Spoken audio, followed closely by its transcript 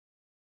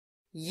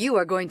You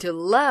are going to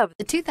love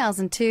the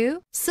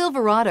 2002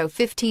 Silverado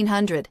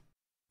 1500.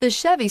 The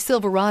Chevy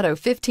Silverado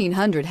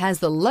 1500 has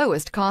the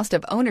lowest cost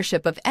of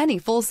ownership of any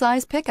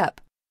full-size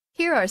pickup.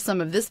 Here are some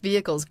of this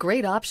vehicle's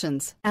great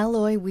options: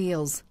 alloy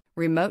wheels,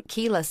 remote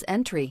keyless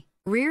entry,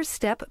 rear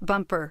step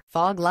bumper,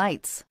 fog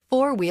lights,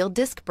 four-wheel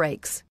disc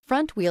brakes,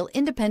 front-wheel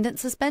independent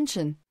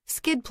suspension,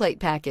 skid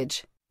plate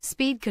package,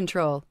 speed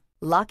control,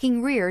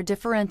 locking rear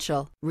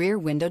differential, rear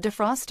window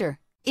defroster.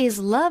 Is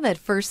love at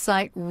first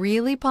sight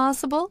really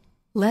possible?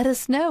 Let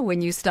us know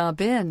when you stop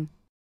in.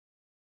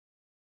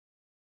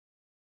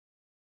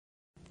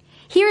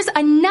 Here's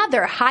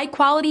another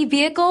high-quality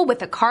vehicle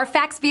with a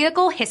Carfax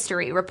Vehicle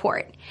History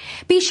Report.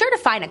 Be sure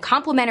to find a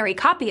complimentary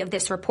copy of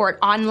this report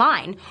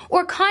online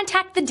or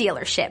contact the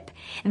dealership.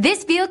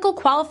 This vehicle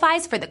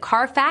qualifies for the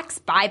Carfax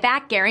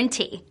Buyback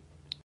Guarantee.